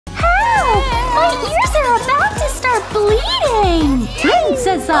bleeding!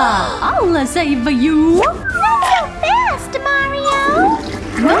 Princess, I'll save you! Not so fast, Mario!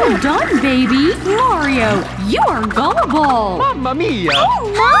 Well done, baby! Mario, you're gullible! Mamma mia! Oh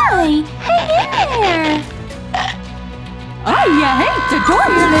my! Hang in there! I hate the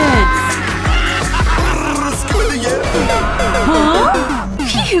toilets! Huh?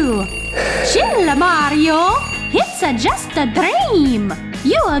 Phew! Chill, Mario! It's just a dream!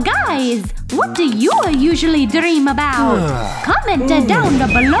 You guys, what do you usually dream about? Comment down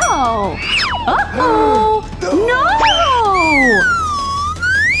below! Uh-oh! No!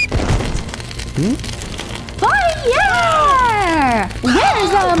 Fire!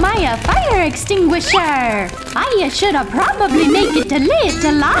 Where's my fire extinguisher? I should have probably make it a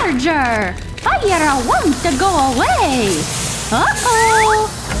little larger. Fire won't go away. Uh-oh!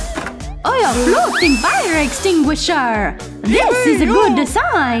 A floating fire extinguisher. This is a good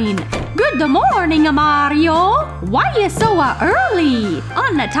sign. Good morning, Mario. Why you so early?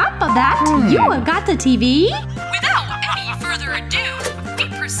 On top of that, you got a TV? Without any further ado, we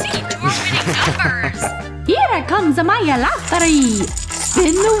proceed to our winning numbers. Here comes my lottery.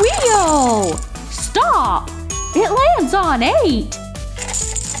 Spin the wheel. Stop. It lands on 8.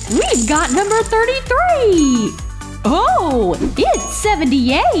 We've got number 33. Oh, it's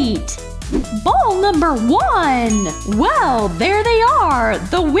 78. Ball number 1. Well, there they are.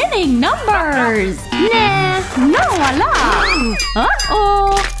 The winning numbers. Nah, no luck.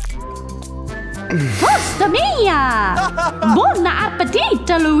 Uh-oh. Tosta mia! Buon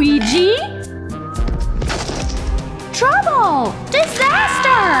appetito, Luigi! Trouble!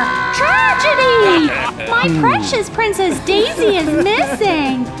 Disaster! Tragedy! My precious Princess Daisy is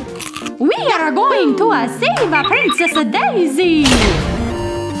missing! We are going to save Princess Daisy!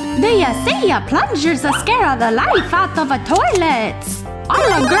 They say plungers scare the life out of toilets!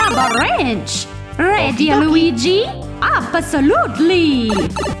 I'll grab a wrench! Ready, Luigi? Absolutely!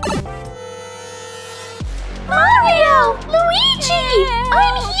 Mario! Luigi!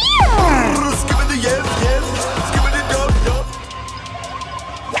 I'm here!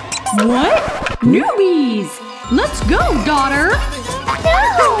 What? Newbies! Let's go, daughter!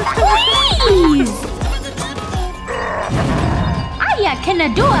 No! Please! I can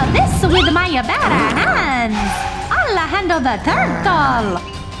do this with my bare hands! I'll handle the turtle!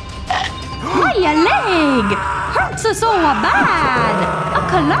 My leg! Hurts so bad! A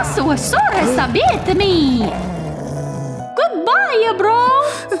Colossosaurus bit me! Goodbye, bro!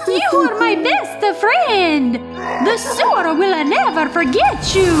 You are my best friend! The sewer will never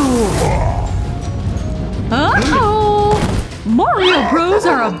forget you! Uh-oh! Mario Bros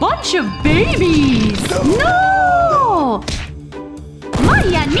are a bunch of babies! No!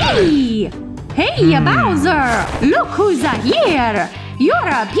 My knee! Hey, Bowser! Look who's here! You're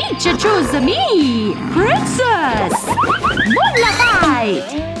a Peach, choose me! Princess! Bulla fight!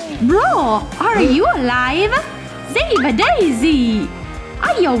 Bro, are you alive? Save Daisy!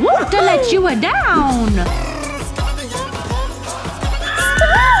 I won't let you down!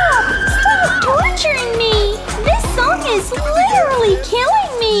 Stop! Stop torturing me! This song is literally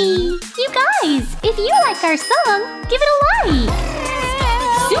killing me! You guys, if you like our song, give it a like!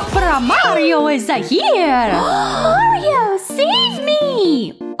 Super Mario is here! Mario, save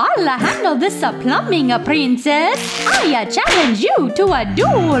me! I'll handle this plumbing, princess! I challenge you to a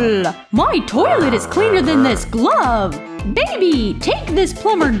duel! My toilet is cleaner than this glove! Baby, take this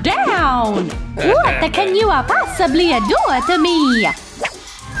plumber down! What can you possibly do to me?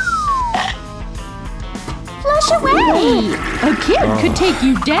 Flush away! A kid could take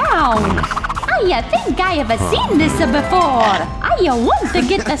you down! I think I have seen this before! I want to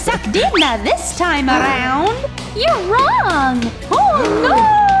get sucked in this time around! You're wrong! Oh no!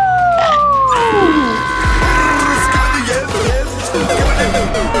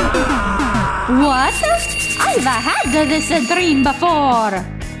 What? I've had this dream before!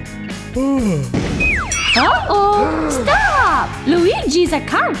 Uh-oh! Stop! Luigi's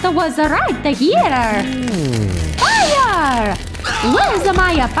cart was right here! Fire! Where's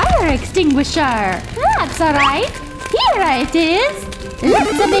my fire extinguisher? That's right! Here it is!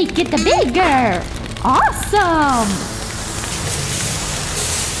 Let's make it bigger! Awesome!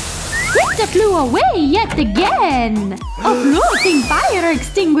 It flew away yet again! A floating fire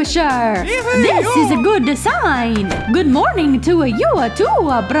extinguisher! This is a good sign! Good morning to you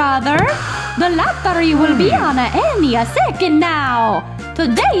too, brother! The lottery will be on any second now!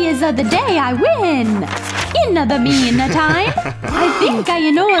 Today is the day I win! In the meantime, I think I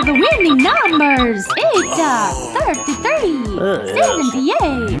know the winning numbers! 8, 33,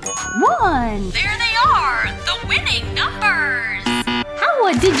 78, 1... There they are! The winning numbers!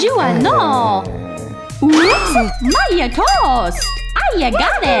 How did you know? Oops! My toast! I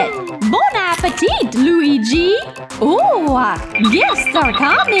got it! Bon appetit, Luigi! Oh, guests are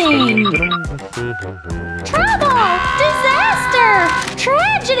coming! Trouble! Disaster!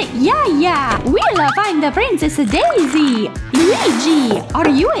 Tragedy! Yeah! We'll find the Princess Daisy! Luigi, are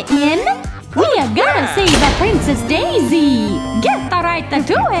you in? We gotta save the Princess Daisy! Get right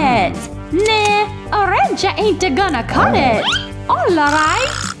to it! Nah, a wrench ain't gonna cut it! Alright!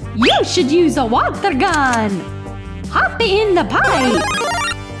 You should use a water gun! Hop in the pipe!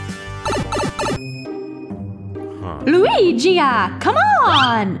 Luigi, come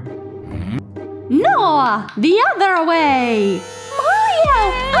on! No, the other way! Mario,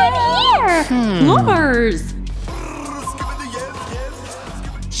 I'm here! Plumbers!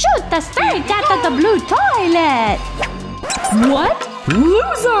 Shoot the straight at the blue toilet! What?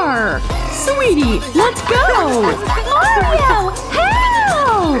 Loser! Sweetie, let's go! Mario, help!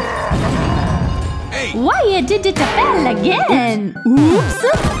 Why did it fail again? Oops!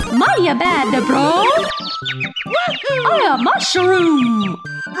 My bad, bro! I'm a mushroom!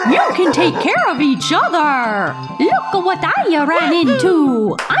 You can take care of each other! Look what I ran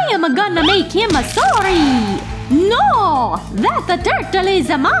into! I am gonna make him sorry! No! That turtle is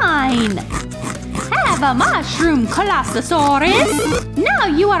mine! Have a mushroom, Colossosaurus! Now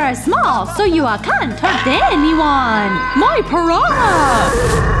you are small, so you can't hurt anyone! My piranha!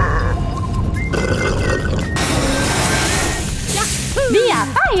 The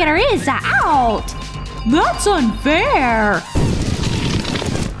fire is out! That's unfair!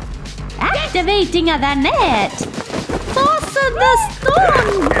 Activating the net! Toss the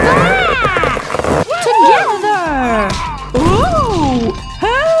stone back! Together! Oh!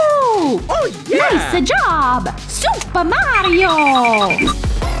 Help! Oh, yeah! Nice job! Super Mario!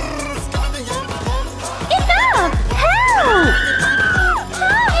 Enough! Help!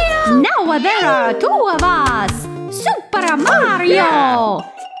 Now there are two of us! Super Mario!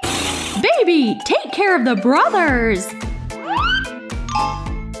 Baby, take care of the brothers!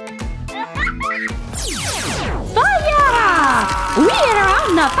 Fire! We're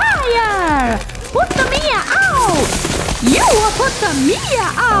on the fire! Put the Mia out! You put the Mia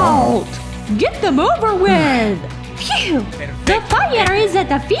out! Get them over with! Phew! The fire is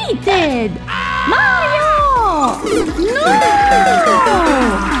defeated! Mario! No!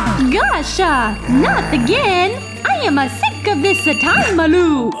 Gosh, not again! I am sick of this time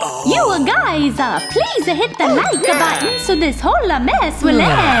loop! You guys, please hit the like button so this whole mess will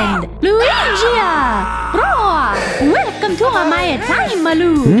end! Luigi! Bro! Welcome to my time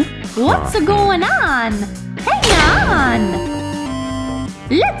loop! What's going on? Hang on!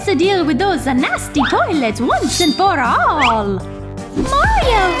 Let's deal with those nasty toilets once and for all!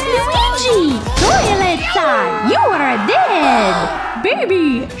 Mario! Luigi! Toilets! You are dead!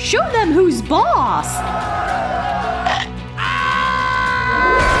 Baby! Show them who's boss!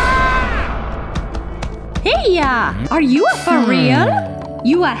 Hey! Are you for real?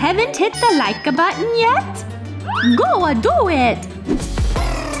 You haven't hit the like button yet? Go do it!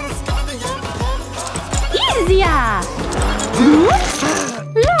 Easy! Oops!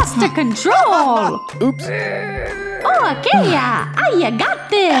 Lost control! Oops! Okay, I got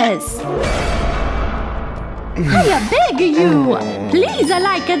this! I beg you! Please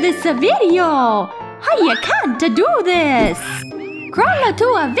like this video! I can't do this! Crawl to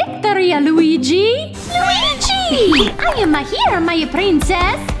a victory, Luigi! Luigi! I am here, my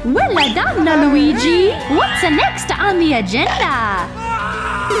princess! Well done, Luigi! What's next on the agenda?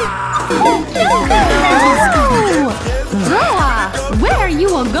 No! Roa, where are you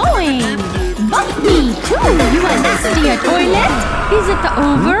going? Bite me too, you nasty toilet! Is it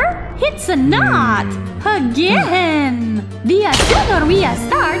over? It's not! Again! The sooner we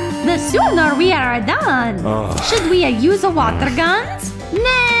start, the sooner we are done! Should we use water guns?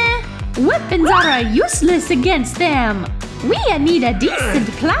 Nah! Weapons are useless against them! We need a decent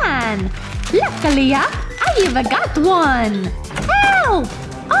plan! Luckily, I've got one! Help!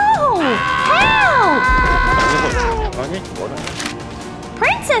 Oh! Help!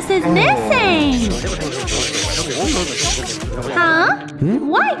 Princess is missing! Huh?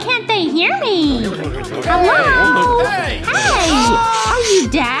 Why can't they hear me? Hello? Hey! Are you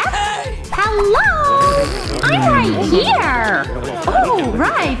deaf? Hello? I'm right here! Oh,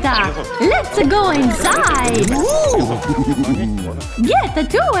 right! Let's go inside! Get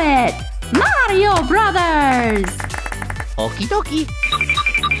to it! Mario Brothers! Okie dokie.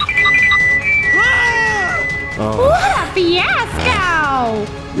 What a fiasco!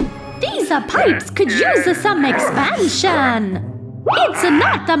 These pipes could use some expansion! It's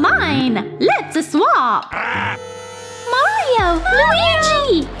not mine! Let's swap! Mario!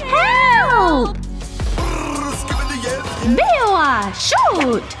 Luigi! Help! Yeah,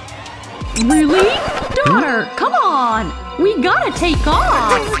 shoot! Really? Daughter, come on! We gotta take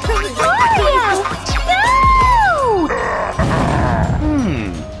off! Mario! No!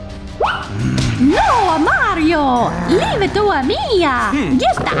 No, Mario! Leave it to me!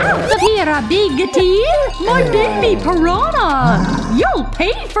 Get out of here, big T! My baby piranha! You'll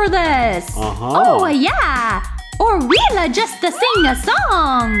pay for this! Oh, yeah! Or we'll just sing a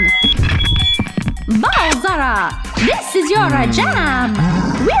song! Bowser! This is your jam!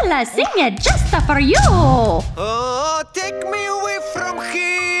 We'll sing it just for you! Oh, take me away from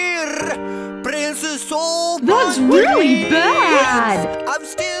here! Princess of That's really bad! I'm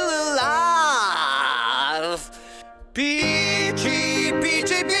still alive! Peachy,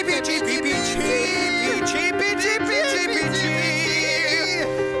 peachy, peachy, peachy, peachy, peachy, peachy, peachy.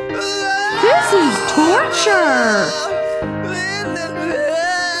 This is torture!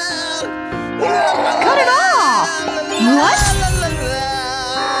 Cut it off! What?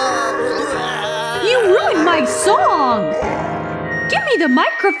 You ruined my song! Give me the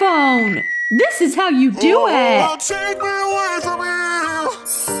microphone! This is how you do it! Take me away from here,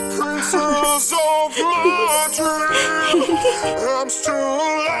 princess of my dreams. I'm still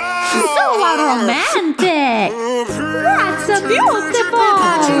alive. So romantic! That's so beautiful!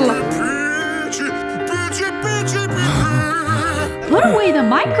 Put away the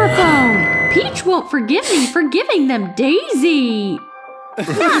microphone! Peach won't forgive me for giving them Daisy! Not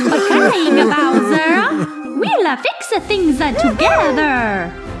for crying, Bowser! We'll fix things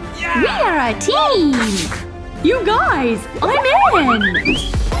together! We're a team! You guys, I'm in!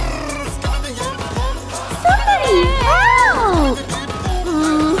 Somebody help!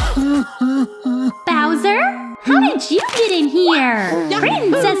 Bowser? How did you get in here?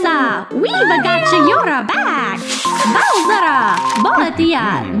 Princessa, we've got your back! Bowser, both of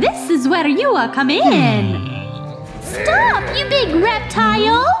ya, this is where you come in! Stop, you big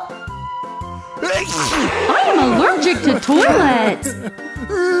reptile! I am allergic to toilets!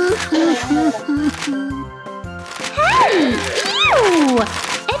 Hey! Ew!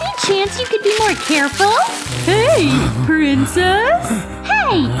 Any chance you could be more careful? Hey, princess!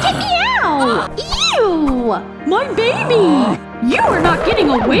 Hey, get me out! Ew! My baby! You are not getting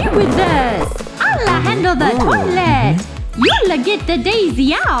away with this! I'll handle the toilet! You'll get the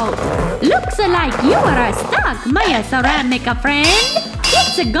Daisy out! Looks like you are stuck, my ceramic friend!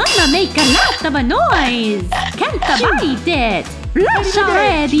 It's gonna make a lot of noise! Can't bite it! Flush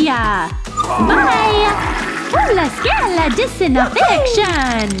already! Bye! Full scale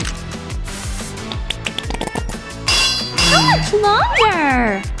disinfection! How much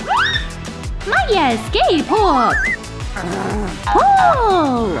longer? My escape hook!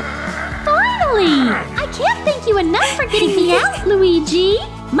 Pull! Finally! I can't thank you enough for getting me out, Luigi!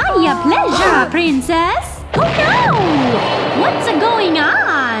 My pleasure, princess! Oh no! What's going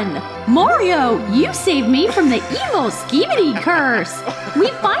on? Mario, you saved me from the evil Skibidi curse!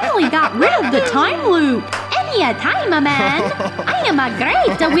 We finally got rid of the time loop! Any time, man! I am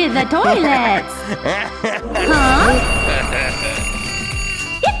great with the toilets! Huh?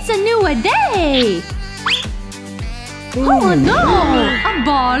 It's a new day! Oh no! A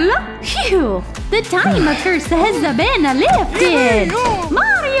ball? Phew! The time curse has been lifted!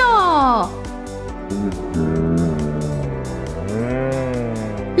 Mario!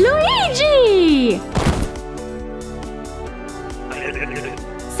 Luigi!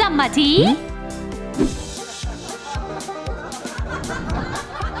 Some tea?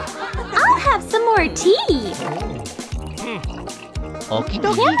 I'll have some more tea! Okie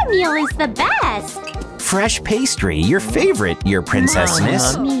dokie. Chamomile is the best! Fresh pastry, your favorite, your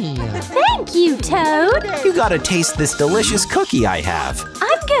princessness. Thank you, Toad! You gotta taste this delicious cookie I have.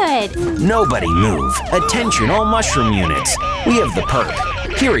 I'm good! Nobody move. Attention, all mushroom units. We have the perk.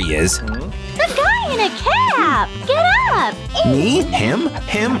 Here he is. The guy in a cap! Get up! Me? Him?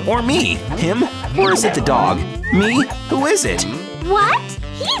 Him or me? Him? Or is it the dog? Me? Who is it? What?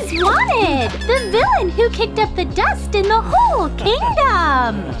 He's wanted! The villain who kicked up the dust in the whole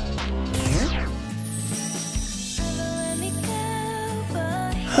kingdom!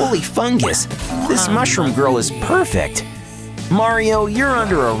 Holy fungus! This mushroom girl is perfect! Mario, you're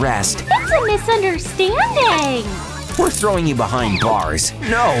under arrest. It's a misunderstanding! We're throwing you behind bars.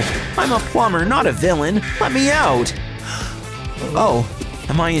 No, I'm a plumber, not a villain. Let me out. Oh,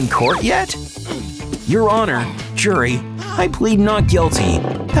 am I in court yet? Your Honor, jury, I plead not guilty.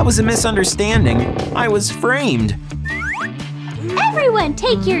 That was a misunderstanding. I was framed. Everyone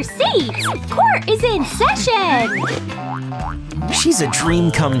take your seats! Court is in session! She's a dream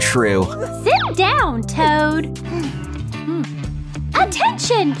come true. Sit down, Toad.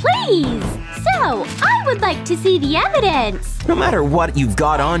 Attention, please! So, I would like to see the evidence. No matter what you've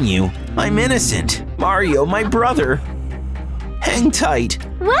got on you, I'm innocent. Mario, my brother. Hang tight.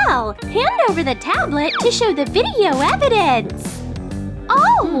 Well, hand over the tablet to show the video evidence.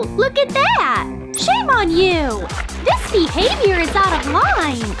 Oh, look at that! Shame on you! This behavior is out of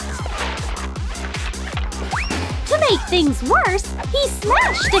line. To make things worse, he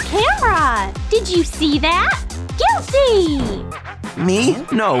smashed a camera. Did you see that? Guilty! Me?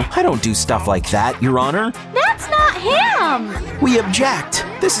 No, I don't do stuff like that, Your Honor. That's not him! We object.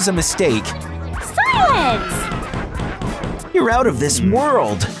 This is a mistake. Silence! You're out of this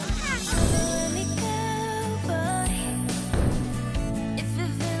world.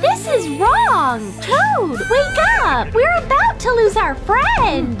 This is wrong! Toad, wake up! We're about to lose our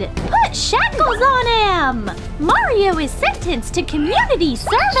friend! Put shackles on him! Mario is sentenced to community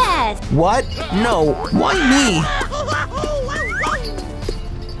service! What? No, why me?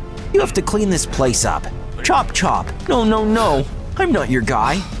 You have to clean this place up. Chop, chop. No, no, no. I'm not your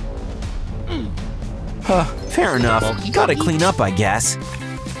guy. Fair enough. Gotta clean up, I guess.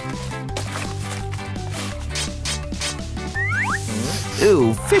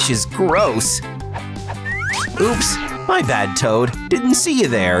 Ooh, fish is gross. Oops, my bad, Toad. Didn't see you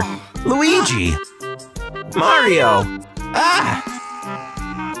there. Luigi! Mario! Ah!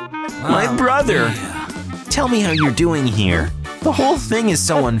 My brother! Tell me how you're doing here. The whole thing is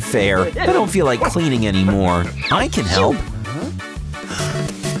so unfair. I don't feel like cleaning anymore. I can help.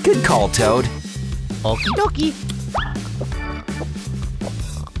 Good call, Toad. Okie dokie.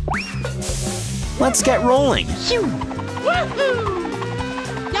 Let's get rolling.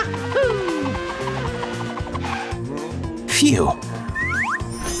 Phew.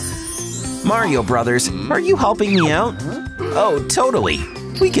 Mario Brothers, are you helping me out? Oh, totally.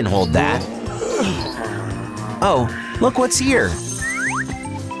 We can hold that. Oh, look what's here.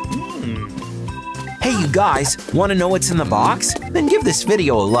 Hey, you guys, want to know what's in the box? Then give this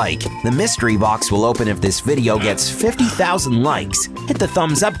video a like. The mystery box will open if this video gets 50,000 likes. Hit the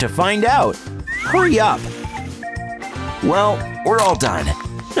thumbs up to find out. Hurry up. Well, we're all done.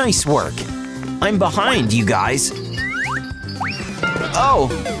 Nice work. I'm behind, you guys. Oh!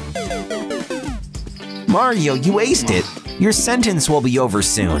 Mario, you aced it. Your sentence will be over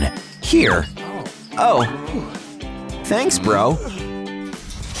soon. Here. Oh. Thanks, bro.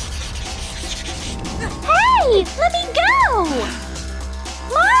 Hey, let me go!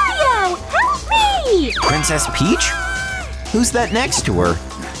 Mario, help me! Princess Peach? Who's that next to her?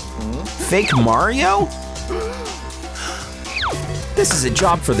 Fake Mario? This is a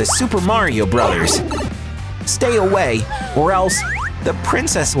job for the Super Mario Brothers. Stay away, or else the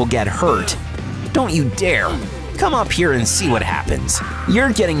princess will get hurt. Don't you dare. Come up here and see what happens.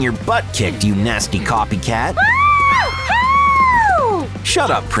 You're getting your butt kicked, you nasty copycat. Ah, help!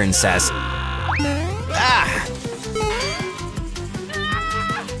 Shut up, princess. Ah!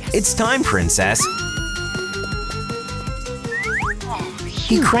 It's time, princess.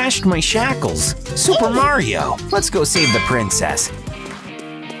 He crashed my shackles. Super Mario, let's go save the princess.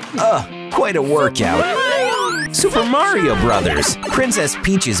 Quite a workout. Super Mario Brothers, Princess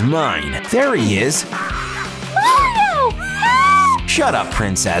Peach is mine. There he is. Mario, help! Shut up,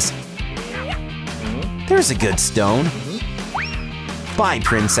 princess. There's a good stone. Bye,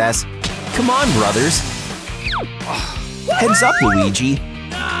 princess. Come on, brothers. Heads up, Luigi.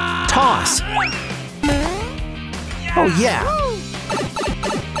 Toss. Oh, yeah.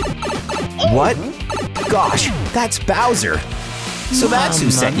 What? Gosh, that's Bowser. So that's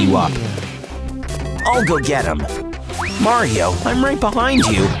who set you up. I'll go get him. Mario, I'm right behind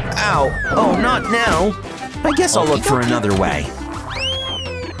you. Ow. Oh, not now. I guess I'll look for another way.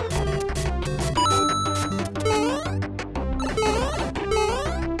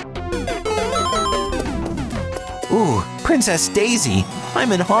 Ooh, Princess Daisy,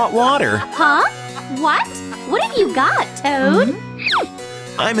 I'm in hot water. Huh? What? What have you got, Toad?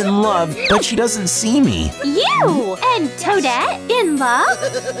 I'm in love, but she doesn't see me. You and Toadette in love?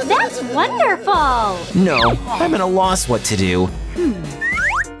 That's wonderful! No, I'm at a loss what to do.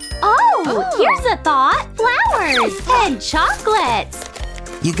 Oh, here's a thought. Flowers and chocolates.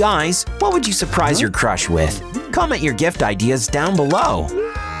 You guys, what would you surprise your crush with? Comment your gift ideas down below.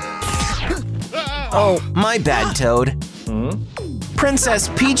 Oh, my bad, Toad. Princess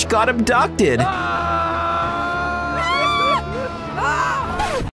Peach got abducted.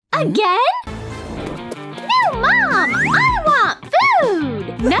 Again? No, Mom! I want food!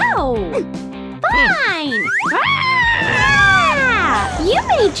 No! Fine! Ah! You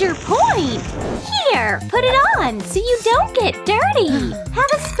made your point! Here, put it on so you don't get dirty!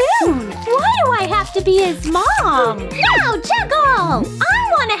 Have a spoon! Why do I have to be his mom? Now, juggle! I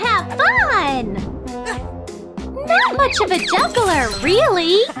want to have fun! happen? Not much of a juggler,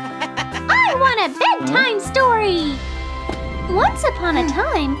 really. I want a bedtime story. Once upon a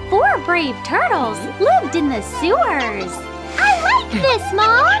time, 4 brave turtles lived in the sewers. I like this,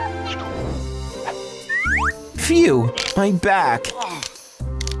 Mom. Phew, my back.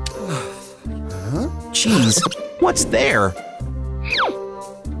 Jeez, what's there?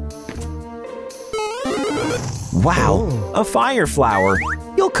 Wow, a fire flower.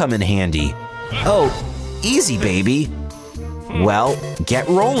 You'll come in handy. Oh, easy, baby. Well, get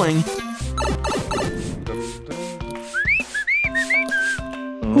rolling.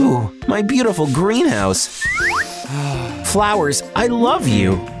 Ooh, my beautiful greenhouse. Flowers, I love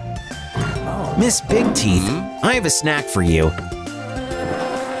you. Miss Big Teeth, I have a snack for you.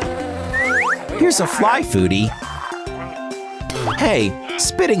 Here's a fly, foodie. Hey,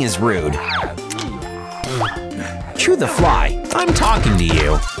 spitting is rude. Chew the fly, I'm talking to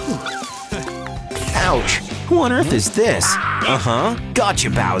you. Ouch, who on earth is this? Uh-huh, gotcha,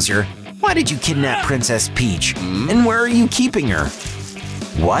 Bowser. Why did you kidnap Princess Peach? And where are you keeping her?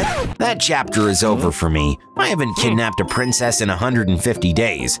 What? That chapter is over for me. I haven't kidnapped a princess in 150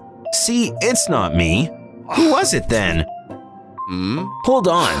 days. See, it's not me. Who was it then? Hold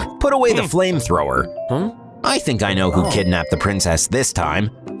on, put away the flamethrower. I think I know who kidnapped the princess this time.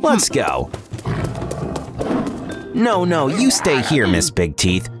 Let's go. No, you stay here, Miss Big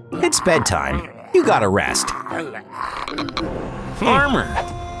Teeth. It's bedtime. You gotta rest. Armor.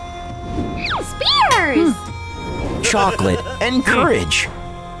 Spears! Chocolate and courage.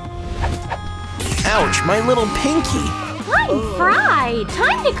 Ouch, my little pinky. I'm fried.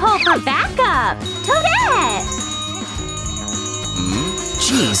 Time to call for backup. Toadette!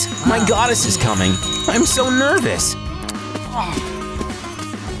 Jeez, my goddess is coming. I'm so nervous.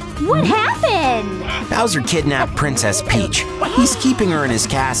 What happened? Bowser kidnapped Princess Peach. He's keeping her in his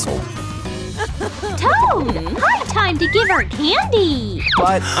castle. Toad! High time to give her candy!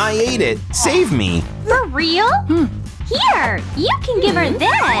 But I ate it. Save me. For real? Here, you can give her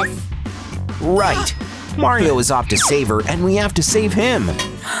this! Right. Mario is off to save her, and we have to save him.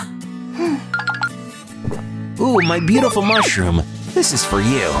 Ooh, my beautiful mushroom. This is for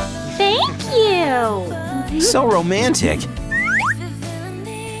you. Thank you! So romantic.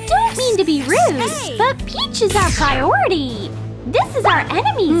 Don't mean to be rude, but Peach is our priority. This is our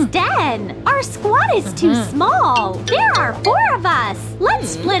enemy's den. Our squad is too small. There are 4 of us. Let's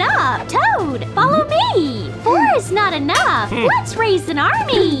split up. Toad, follow me. 4 is not enough. Let's raise an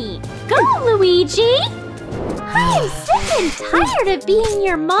army. Go, Luigi. I am sick and tired of being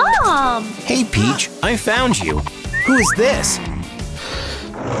your mom. Hey, Peach, I found you. Who is this?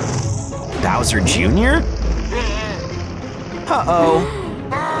 Bowser Jr.? Uh-oh.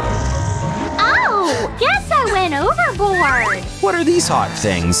 Oh, guess I went overboard. What are these hot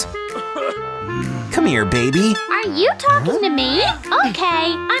things? Come here, baby. Are you talking to me?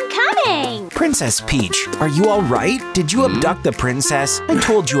 Okay, I'm coming. Princess Peach, are you all right? Did you abduct the princess? I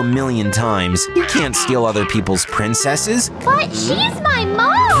told you 1,000,000 times. You can't steal other people's princesses. But she's my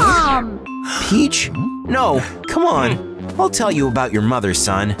mom. Peach? No, come on. I'll tell you about your mother,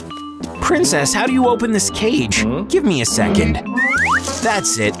 son. Princess, how do you open this cage? Give me a second.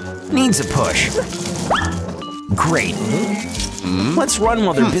 That's it. Needs a push. Great. Let's run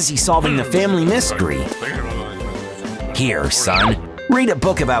while they're busy solving the family mystery. Here, son. Read a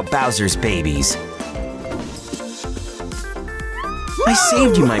book about Bowser's babies. I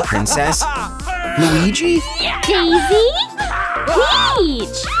saved you, my princess. Luigi? Daisy?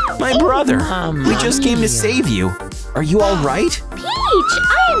 Peach! My brother. We just came to save you. Are you all right? Peach,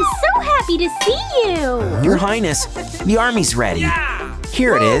 I am so happy to see you. Your Highness, the army's ready.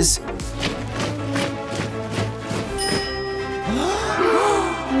 Here it is.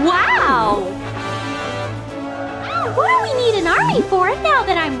 Wow! What do we need an army for now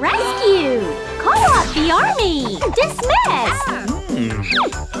that I'm rescued? Call up the army! Dismissed!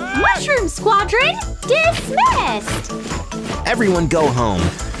 Mushroom Squadron, dismissed! Everyone go home.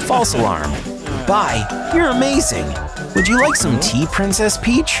 False alarm. Bye. You're amazing. Would you like some tea, Princess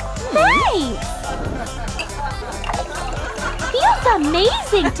Peach? Thanks! Feels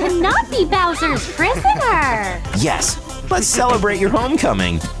amazing to not be Bowser's prisoner! Yes. Let's celebrate your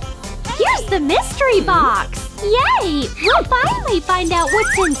homecoming. Here's the mystery box! Yay! We'll finally find out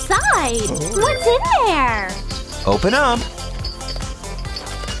what's inside! What's in there? Open up.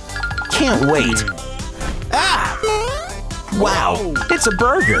 Can't wait. Ah! Wow, it's a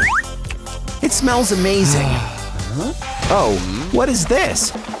burger. It smells amazing. Oh, what is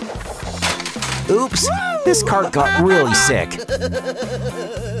this? Oops, this cart got really sick.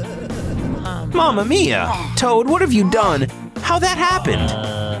 Mamma mia! Toad, what have you done? How that happened?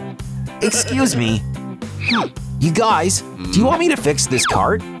 Excuse me. You guys, do you want me to fix this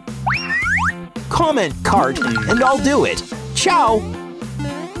cart? Comment cart and I'll do it. Ciao!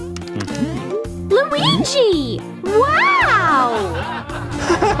 Luigi! Wow!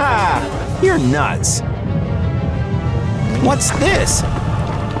 You're nuts. What's this?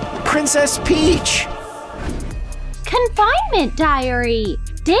 Princess Peach! Confinement diary!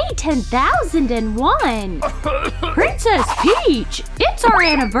 Day 10,001! Princess Peach! It's our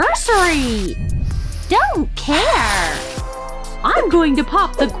anniversary! Don't care! I'm going to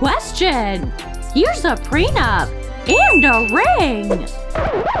pop the question! Here's a prenup! And a ring!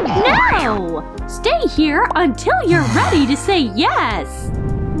 No! Stay here until you're ready to say yes!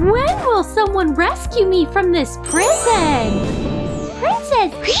 When will someone rescue me from this prison?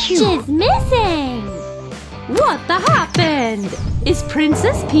 Princess Peach is missing! What the happened? Is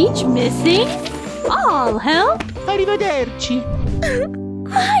Princess Peach missing? I'll help! Arrivederci.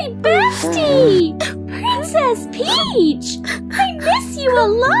 My bestie! Princess Peach! I miss you a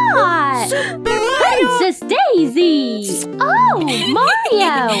lot! Princess Daisy! Oh,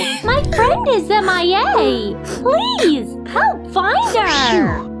 Mario! My friend is MIA! Please, help find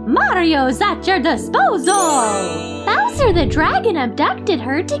her! Mario's at your disposal! Bowser the Dragon abducted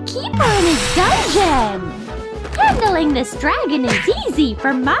her to keep her in his dungeon! Handling this dragon is easy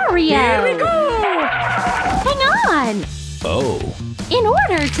for Mario! Here we go! Hang on! Oh. In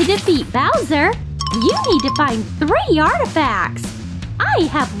order to defeat Bowser, you need to find 3 artifacts. I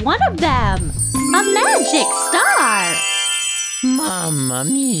have one of them. A magic star. Mamma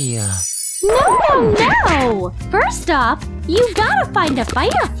mia. No! First off, you gotta find a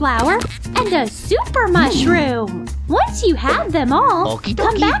fire flower and a super mushroom. Once you have them all, Okie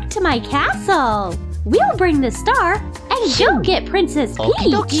come dokie. back to my castle. We'll bring the star and go get Princess Peach.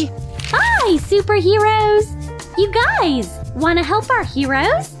 Okie dokie. Hi, superheroes! You guys, want to help our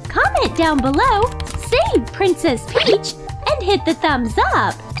heroes? Comment down below, save Princess Peach, and hit the thumbs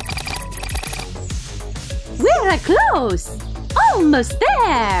up. We're close! Almost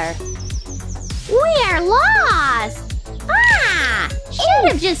there! We're lost! Ah!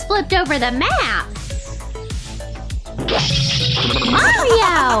 Should have just flipped over the map!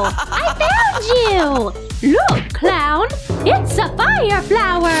 Mario! I found you! Look, clown! It's a fire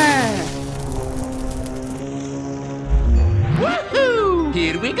flower! Woohoo!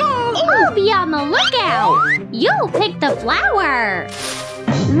 Here we go! I'll be on the lookout! You'll pick the flower!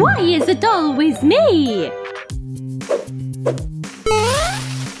 Why is it always me?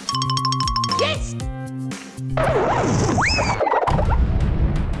 Yes!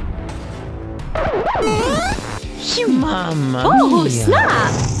 Mamma Oh, mia!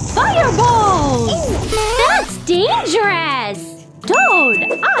 snap! Fireballs! That's dangerous! Toad,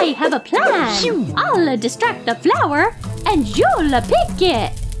 I have a plan! I'll distract the flower, and you'll pick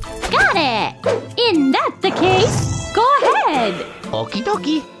it! Got it! In that the case, go ahead! Okie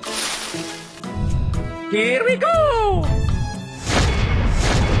dokie. Here we go!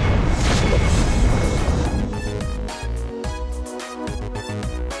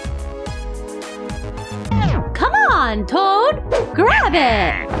 Come on, Toad! Grab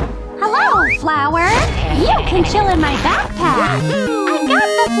it! Hello, flower! You can chill in my backpack! I got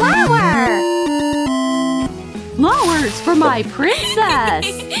the flower! Flowers for my princess!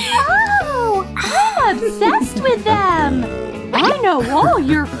 Oh! I'm obsessed with them! I know all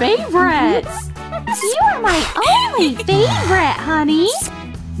your favorites! You are my only favorite, honey!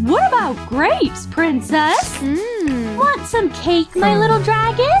 What about grapes, princess? Want some cake, my little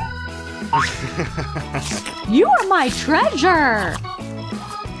dragon? You are my treasure!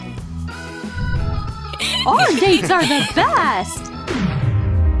 Our dates are the best!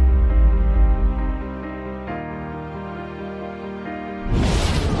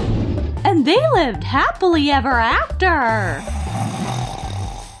 And they lived happily ever after!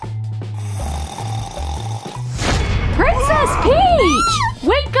 Princess Peach!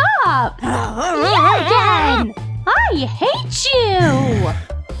 Wake up! You again! I hate you!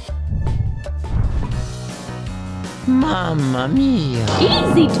 Mamma mia!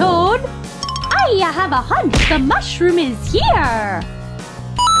 Easy, Toad! I have a hunch the mushroom is here!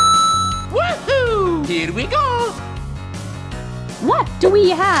 Woohoo! Here we go! What do we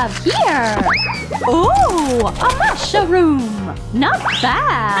have here? Oh, a mushroom! Not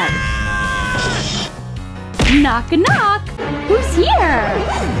bad! Knock, knock! Who's here?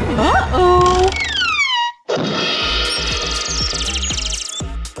 Uh-oh!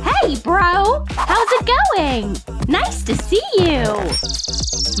 Hey, bro! How's it going? Nice to see you!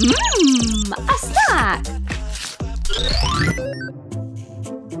 A snack!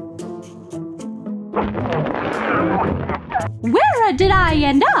 We're Where did I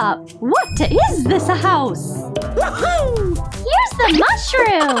end up? What is this a house? Here's the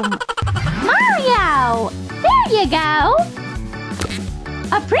mushroom! Mario! There you go!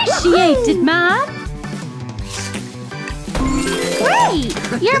 Appreciated, Mom! Great!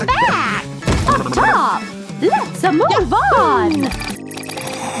 You're back! Up top! Let's move on!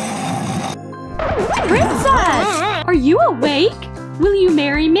 Princess! Are you awake? Will you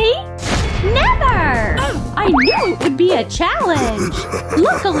marry me? Never! I knew it would be a challenge!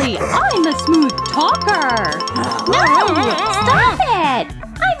 Luckily, I'm a smooth talker! No! Stop it!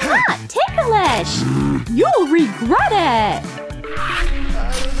 I'm not ticklish! You'll regret it!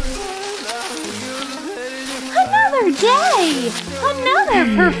 Another day! Another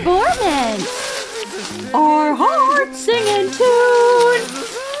performance! Our hearts sing in tune!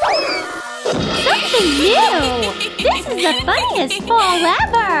 Something new! This is the funniest fall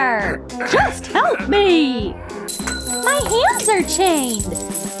ever! Just help me! My hands are chained!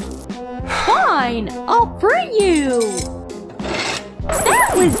 Fine, I'll free you!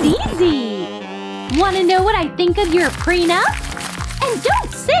 That was easy! Wanna know what I think of your prenup? And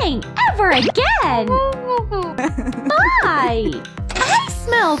don't sing ever again! Bye! I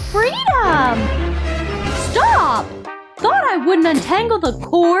smell freedom! Stop! Thought I wouldn't untangle the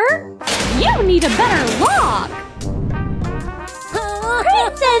cord? You need a better lock!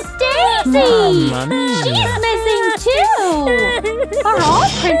 Princess Daisy! She's missing too! Are all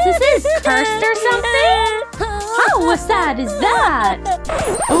princesses cursed or something? How sad is that?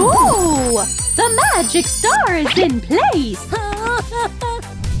 Ooh! The magic star is in place!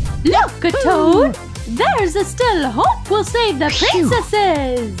 Look, a Toad! There's still hope we'll save the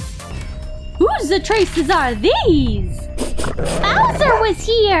princesses! Whose traces are these? Bowser was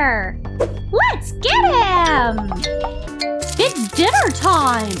here! Let's get him! It's dinner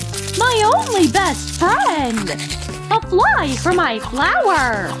time! My only best friend! A fly for my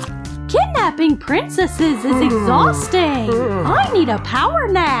flower! Kidnapping princesses is exhausting! I need a power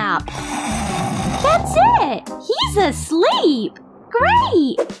nap! That's it! He's asleep!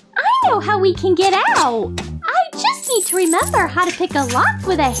 Great! I know how we can get out! I just need to remember how to pick a lock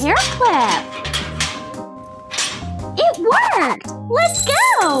with a hair clip! It worked! Let's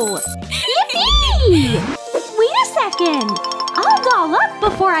go! Yippee! Wait a second! I'll doll up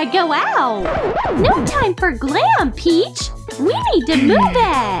before I go out! No time for glam, Peach! We need to move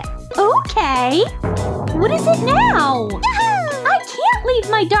it! Okay! What is it now? I can't leave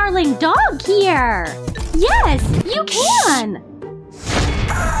my darling dog here! Yes, you can!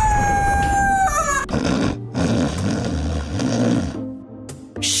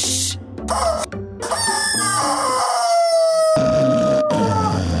 Shh!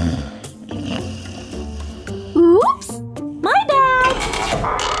 Oops! My bad!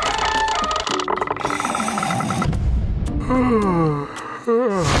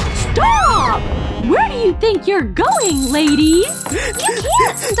 Stop! Where do you think you're going, ladies? You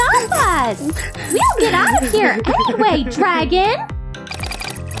can't stop us! We'll get out of here anyway, Dragon!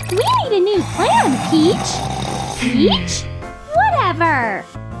 We need a new plan, Peach! Peach? Whatever!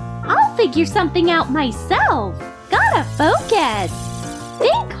 I'll figure something out myself! Gotta focus!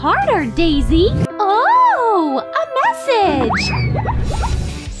 Think harder, Daisy! Oh! A message!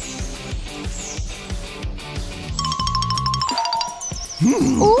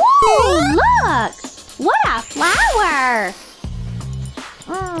 Ooh! Look! What a flower!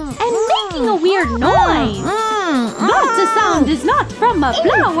 And making a weird noise! That sound is not from a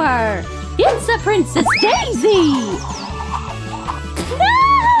flower! It's a Princess Daisy!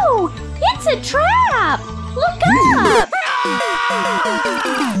 No! It's a trap! Look up!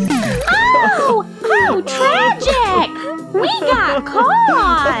 Oh! How tragic! We got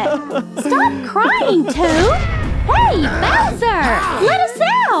caught! Stop crying, Toad! Hey, Bowser! Let us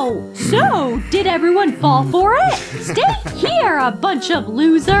out! So, did everyone fall for it? Stay here, a bunch of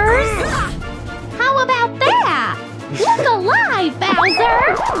losers! How about that? Look alive,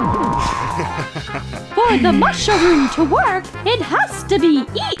 Bowser! For the mushroom to work, it has to be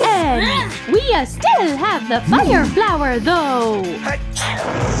eaten! We still have the fire flower, though!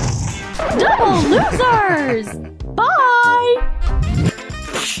 Double losers! Bye!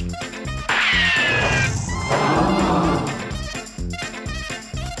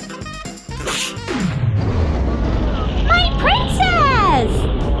 My princess!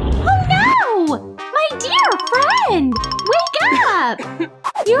 Oh no! My dear friend! Wake up!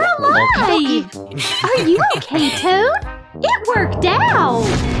 You're alive! Are you okay, Toad? It worked out!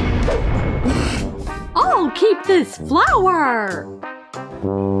 I'll keep this flower!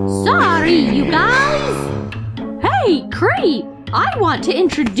 Sorry, you guys! Hey, Creep! I want to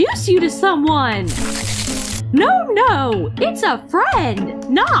introduce you to someone! No, it's a friend,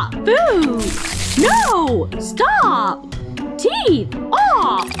 not food. No, stop. Teeth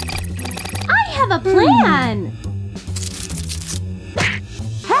off. I have a plan.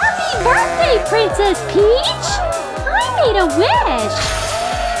 Happy birthday, Princess Peach. I made a wish.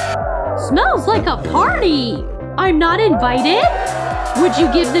 Smells like a party. I'm not invited. Would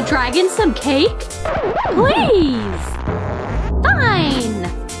you give the dragon some cake? Please. Fine.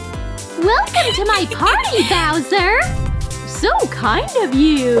 Welcome to my party, Bowser! So kind of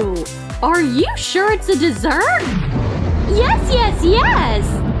you! Are you sure it's a dessert? Yes!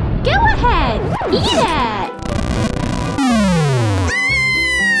 Go ahead! Eat it!